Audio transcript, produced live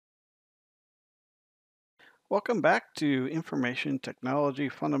Welcome back to Information Technology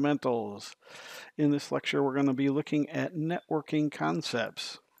Fundamentals. In this lecture, we're going to be looking at networking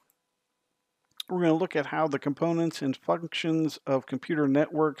concepts. We're going to look at how the components and functions of computer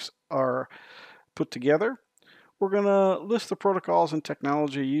networks are put together. We're going to list the protocols and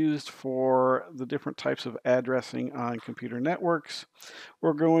technology used for the different types of addressing on computer networks.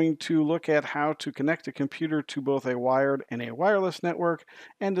 We're going to look at how to connect a computer to both a wired and a wireless network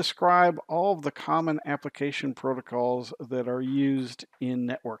and describe all of the common application protocols that are used in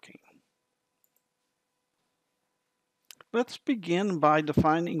networking. Let's begin by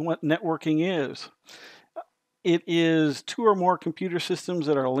defining what networking is. It is two or more computer systems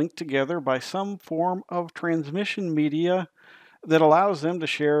that are linked together by some form of transmission media that allows them to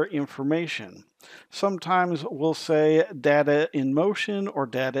share information. Sometimes we'll say data in motion or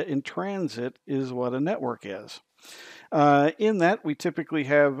data in transit is what a network is. In that, we typically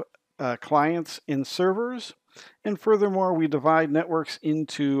have clients and servers. And furthermore, we divide networks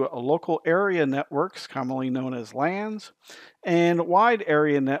into local area networks, commonly known as LANs, and wide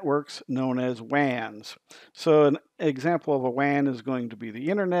area networks known as WANs. So an example of a WAN is going to be the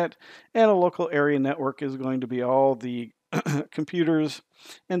internet, and a local area network is going to be all the computers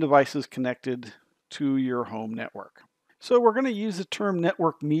and devices connected to your home network. So we're going to use the term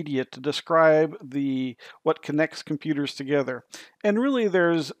network media to describe what connects computers together. And really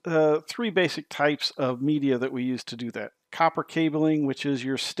there's three basic types of media that we use to do that. Copper cabling, which is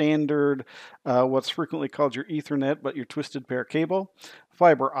your standard, what's frequently called your Ethernet, but your twisted pair cable.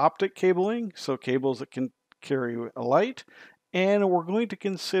 Fiber optic cabling, so cables that can carry a light. And we're going to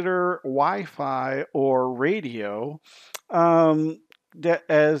consider Wi-Fi or radio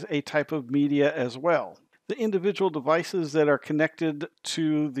as a type of media as well. The individual devices that are connected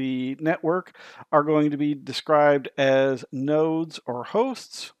to the network are going to be described as nodes or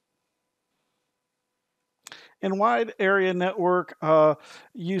hosts. And wide area network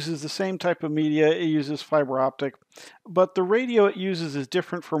uses the same type of media. It uses fiber optic, but the radio it uses is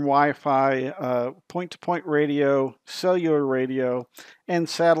different from Wi-Fi, point-to-point radio, cellular radio, and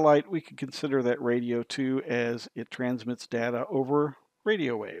satellite. We could consider that radio too, as it transmits data over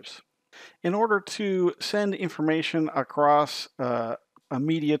radio waves. In order to send information across a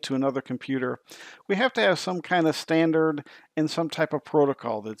media to another computer, we have to have some kind of standard and some type of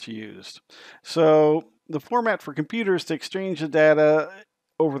protocol that's used. So the format for computers to exchange the data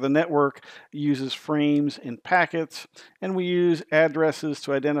over the network uses frames and packets, and we use addresses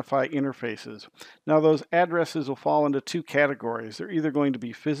to identify interfaces. Now those addresses will fall into two categories. They're either going to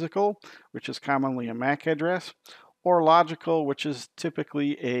be physical, which is commonly a MAC address, or logical, which is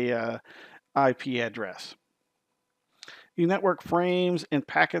typically a IP address. The network frames and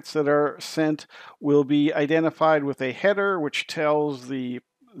packets that are sent will be identified with a header, which tells the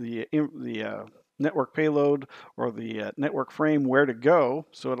network payload or the network frame where to go.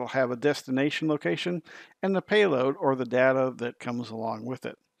 So it'll have a destination location, and the payload or the data that comes along with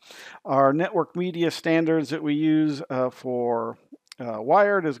it. Our network media standards that we use for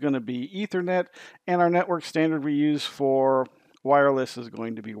wired is going to be Ethernet, and our network standard we use for wireless is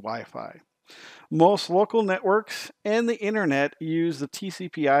going to be Wi-Fi. Most local networks and the internet use the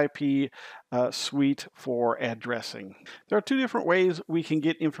TCP/IP suite for addressing. There are two different ways we can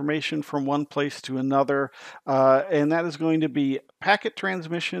get information from one place to another, and that is going to be packet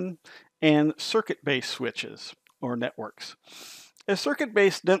transmission and circuit-based switches or networks. A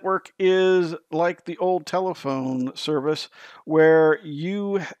circuit-based network is like the old telephone service where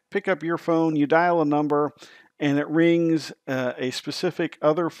you pick up your phone, you dial a number, and it rings a specific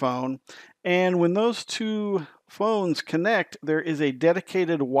other phone. And when those two phones connect, there is a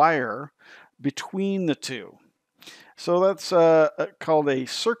dedicated wire between the two. So that's called a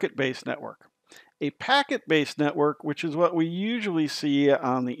circuit-based network. A packet-based network, which is what we usually see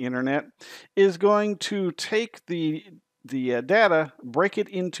on the internet, is going to take the data, break it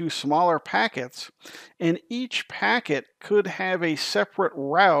into smaller packets, and each packet could have a separate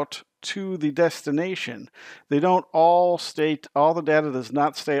route to the destination. They don't all the data does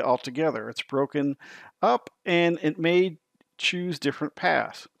not stay all together. It's broken up and it may choose different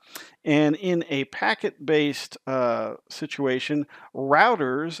paths. And in a packet-based situation,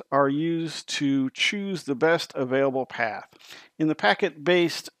 routers are used to choose the best available path. In the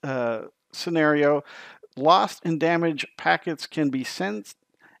packet-based scenario, lost and damaged packets can be sent,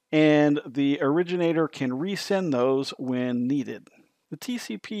 and the originator can resend those when needed. The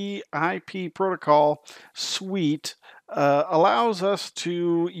TCP/IP protocol suite allows us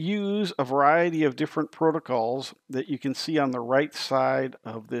to use a variety of different protocols that you can see on the right side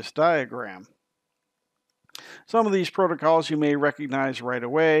of this diagram. Some of these protocols you may recognize right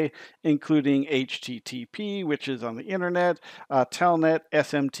away, including HTTP, which is on the internet, Telnet,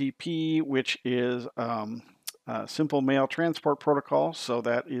 SMTP, which is Simple Mail Transport Protocol, so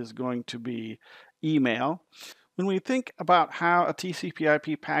that is going to be email. When we think about how a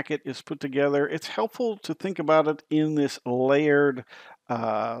TCP/IP packet is put together, it's helpful to think about it in this layered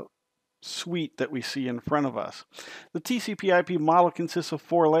suite that we see in front of us. The TCP/IP model consists of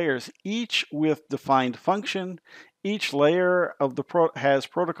 4 layers, each with defined function. Each layer of the has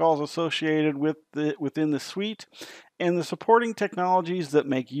protocols associated with within the suite, and the supporting technologies that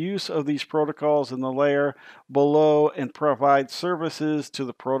make use of these protocols in the layer below and provide services to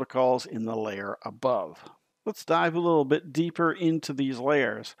the protocols in the layer above. Let's dive a little bit deeper into these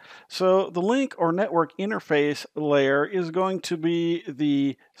layers. So the link or network interface layer is going to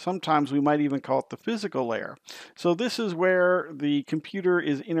be sometimes we might even call it the physical layer. So this is where the computer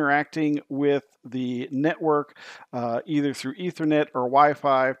is interacting with the network either through Ethernet or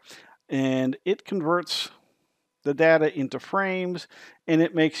Wi-Fi, and it converts the data into frames, and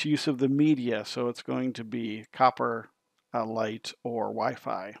it makes use of the media. So it's going to be copper, light, or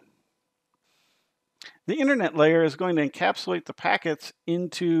Wi-Fi. The internet layer is going to encapsulate the packets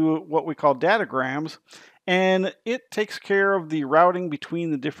into what we call datagrams, and it takes care of the routing between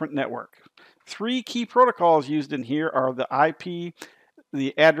the different networks. 3 key protocols used in here are the IP,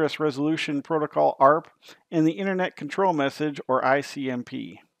 the Address Resolution Protocol, ARP, and the Internet Control Message, or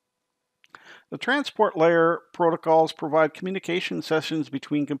ICMP. The transport layer protocols provide communication sessions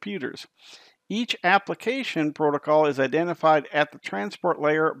between computers. Each application protocol is identified at the transport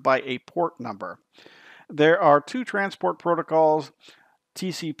layer by a port number. There are 2 transport protocols,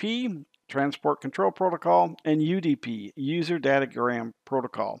 TCP, Transport Control Protocol, and UDP, User Datagram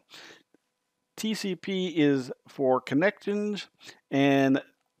Protocol. TCP is for connections, and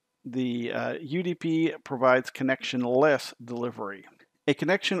the UDP provides connectionless delivery. A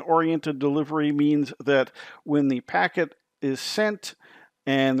connection-oriented delivery means that when the packet is sent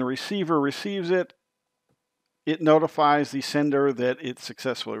and the receiver receives it, it notifies the sender that it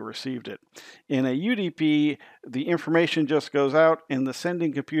successfully received it. In a UDP, the information just goes out and the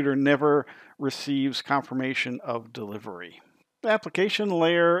sending computer never receives confirmation of delivery. The application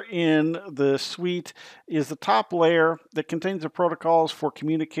layer in the suite is the top layer that contains the protocols for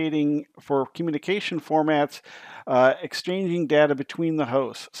communication formats, exchanging data between the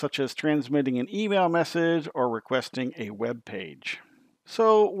hosts, such as transmitting an email message or requesting a web page.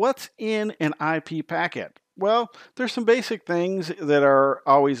 So what's in an IP packet? Well, there's some basic things that are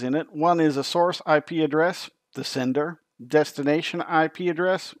always in it. One is a source IP address, the sender, destination IP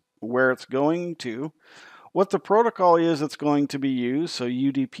address, where it's going to, what the protocol is that's going to be used, so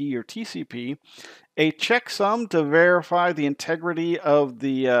UDP or TCP, a checksum to verify the integrity of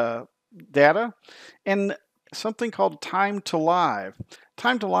the data, and something called time to live.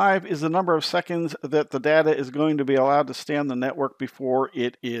 Time to live is the number of seconds that the data is going to be allowed to stay on the network before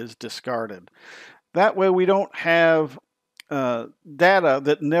it is discarded. That way we don't have data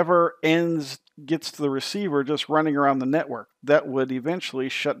that never gets to the receiver just running around the network. That would eventually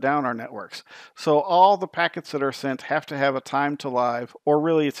shut down our networks. So all the packets that are sent have to have a time to live, or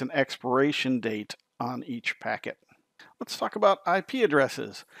really it's an expiration date on each packet. Let's talk about IP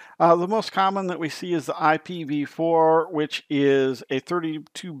addresses. The most common that we see is the IPv4, which is a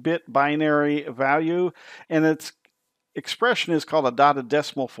 32-bit binary value, and its expression is called a dotted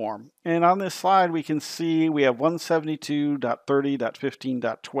decimal form. And on this slide, we can see we have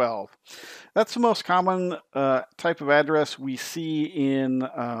 172.30.15.12. That's the most common type of address we see in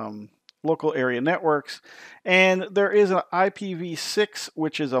local area networks. And there is an IPv6,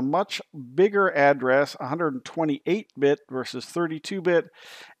 which is a much bigger address, 128-bit versus 32-bit.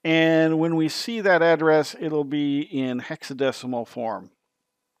 And when we see that address, it'll be in hexadecimal form.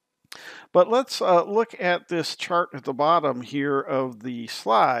 But let's look at this chart at the bottom here of the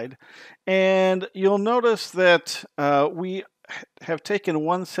slide, and you'll notice that we have taken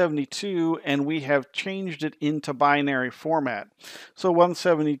 172 and we have changed it into binary format. So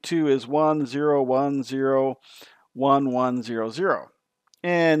 172 is 10101100.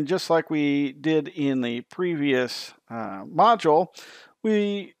 And just like we did in the previous module,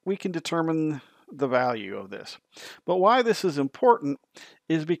 we can determine the value of this. But why this is important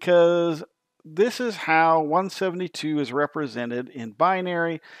is because this is how 172 is represented in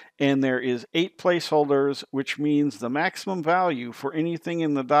binary, and there is 8 placeholders, which means the maximum value for anything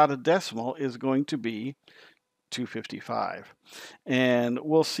in the dotted decimal is going to be 255. And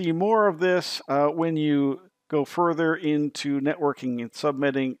we'll see more of this when you go further into networking and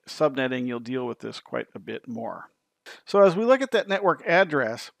subnetting. You'll deal with this quite a bit more. So as we look at that network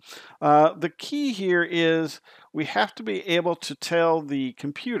address, the key here is we have to be able to tell the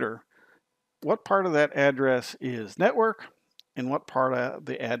computer what part of that address is network and what part of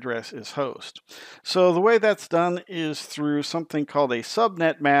the address is host. So the way that's done is through something called a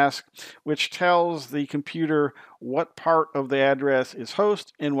subnet mask, which tells the computer what part of the address is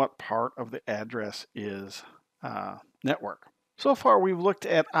host and what part of the address is network. So far, we've looked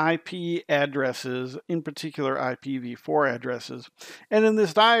at IP addresses, in particular IPv4 addresses. And in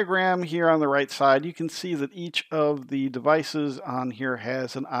this diagram here on the right side, you can see that each of the devices on here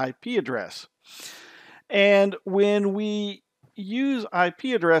has an IP address. And when we use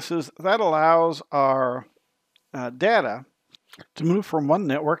IP addresses, that allows our data to move from one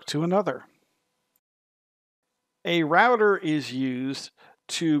network to another. A router is used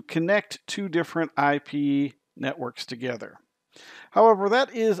to connect two different IP networks together. However,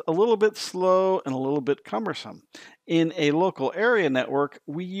 that is a little bit slow and a little bit cumbersome. In a local area network,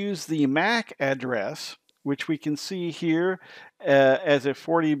 we use the MAC address, which we can see here as a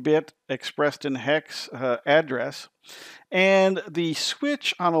 40-bit expressed in hex address. And the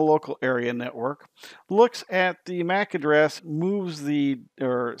switch on a local area network looks at the MAC address, sends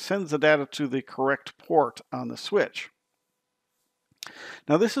the data to the correct port on the switch.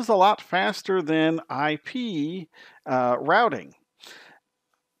 Now, this is a lot faster than IP routing.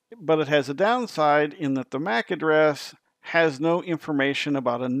 But it has a downside in that the MAC address has no information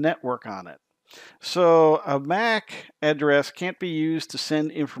about a network on it. So a MAC address can't be used to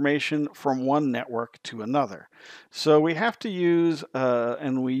send information from one network to another. So we have to use,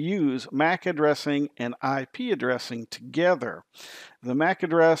 and we use MAC addressing and IP addressing together. The MAC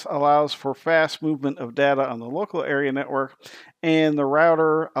address allows for fast movement of data on the local area network, and the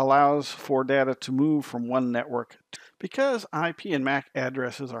router allows for data to move from one network. Because IP and MAC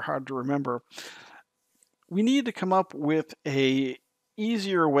addresses are hard to remember, we need to come up with an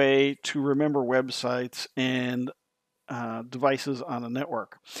easier way to remember websites and devices on a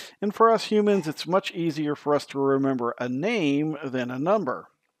network. And for us humans, it's much easier for us to remember a name than a number.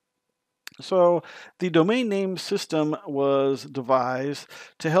 So the domain name system was devised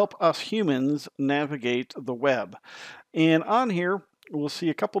to help us humans navigate the web. And on here, we'll see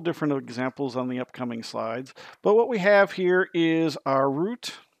a couple different examples on the upcoming slides. But what we have here is our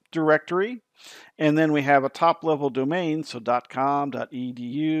root directory. And then we have a top-level domain, so .com,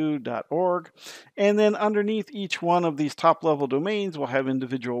 .edu, .org. And then underneath each one of these top-level domains, we'll have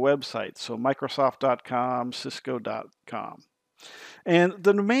individual websites, so Microsoft.com, Cisco.com. And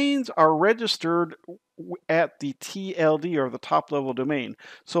the domains are registered at the TLD, or the top-level domain.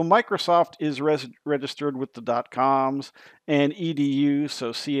 So Microsoft is registered with the .coms, and edu,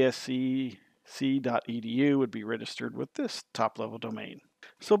 so csc.edu would be registered with this top-level domain.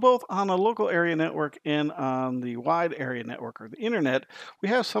 So both on a local area network and on the wide area network, or the internet, we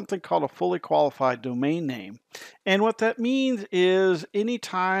have something called a fully qualified domain name. And what that means is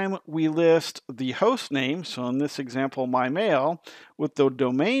anytime we list the host name, so in this example, my mail, with the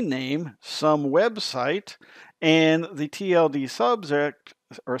domain name, some website, and the TLD subject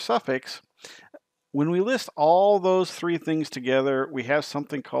or suffix, when we list all those three things together, we have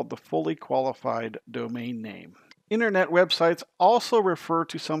something called the fully qualified domain name. Internet websites also refer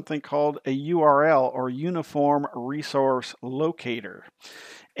to something called a URL, or Uniform Resource Locator.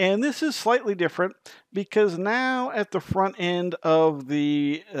 And this is slightly different because now at the front end of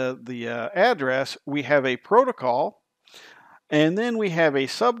the address, we have a protocol, and then we have a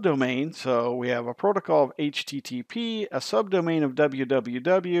subdomain. So we have a protocol of HTTP, a subdomain of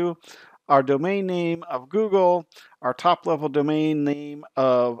www, our domain name of Google, our top-level domain name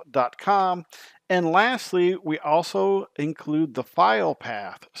of .com, and lastly, we also include the file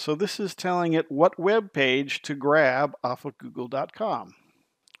path. So this is telling it what web page to grab off of google.com.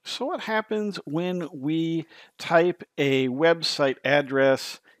 So what happens when we type a website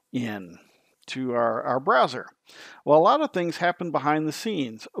address in to our browser? Well, a lot of things happen behind the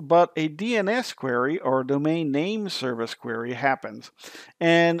scenes, but a DNS query, or domain name service query, happens.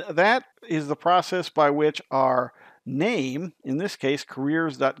 And that is the process by which our name, in this case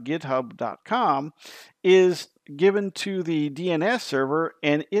careers.github.com, is given to the DNS server,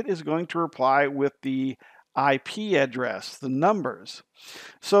 and it is going to reply with the IP address, the numbers.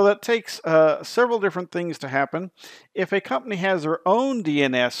 So that takes several different things to happen. If a company has their own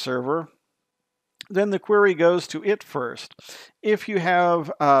DNS server, then the query goes to it first. If you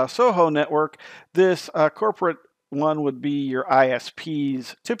have a Soho network, this corporate one would be your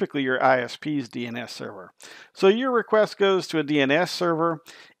ISP's, typically your ISP's DNS server. So your request goes to a DNS server.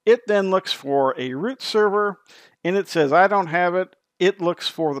 It then looks for a root server, and it says, I don't have it. it looks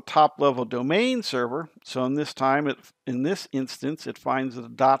for the top level domain server. So in this instance, it finds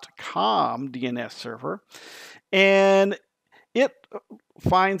the .com DNS server, and it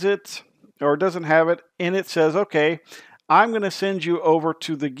finds it or doesn't have it, and it says, okay, I'm going to send you over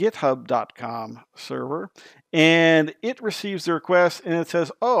to the github.com server, and it receives the request, and it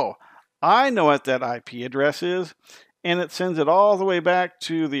says, oh, I know what that IP address is, and it sends it all the way back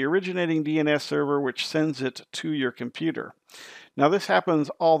to the originating DNS server, which sends it to your computer. Now, this happens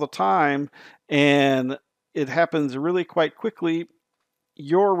all the time, and it happens really quite quickly.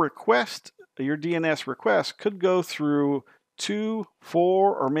 Your DNS request could go through 2,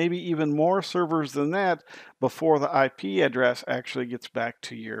 4, or maybe even more servers than that before the IP address actually gets back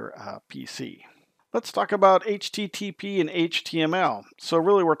to your PC. Let's talk about HTTP and HTML. So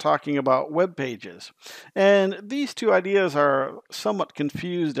really we're talking about web pages. And these two ideas are somewhat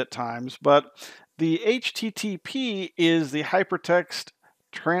confused at times, but the HTTP is the hypertext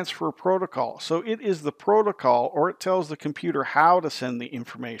transfer protocol. So it is the protocol, or it tells the computer how to send the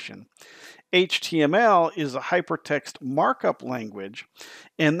information. HTML is a hypertext markup language,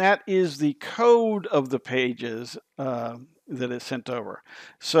 and that is the code of the pages that is sent over.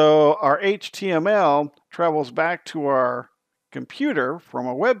 So our HTML travels back to our computer from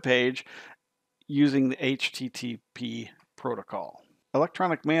a web page using the HTTP protocol.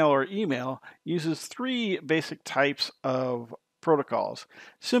 Electronic mail or email uses 3 basic types of protocols.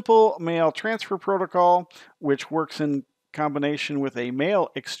 Simple mail transfer protocol, which works in combination with a mail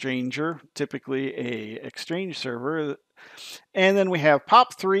exchanger, typically a exchange server. And then we have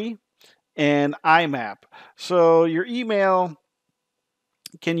POP3 and IMAP. So your email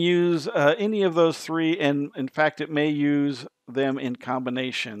can use any of those 3, and in fact it may use them in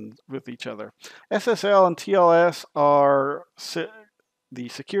combination with each other. SSL and TLS are the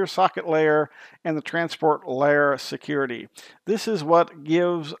secure socket layer and the transport layer security. This is what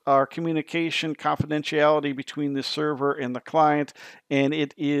gives our communication confidentiality between the server and the client, and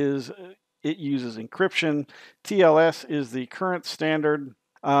it uses encryption. TLS is the current standard.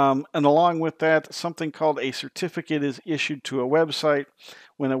 And along with that, something called a certificate is issued to a website.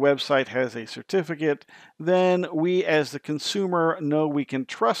 When a website has a certificate, then we as the consumer know we can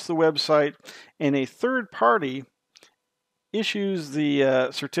trust the website, and a third party issues the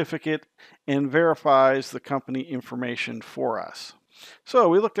certificate and verifies the company information for us. So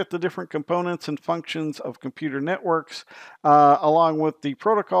we looked at the different components and functions of computer networks, along with the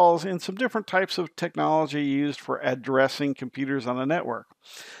protocols and some different types of technology used for addressing computers on a network.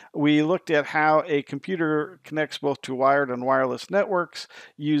 We looked at how a computer connects both to wired and wireless networks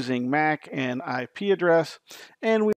using MAC and IP address, and we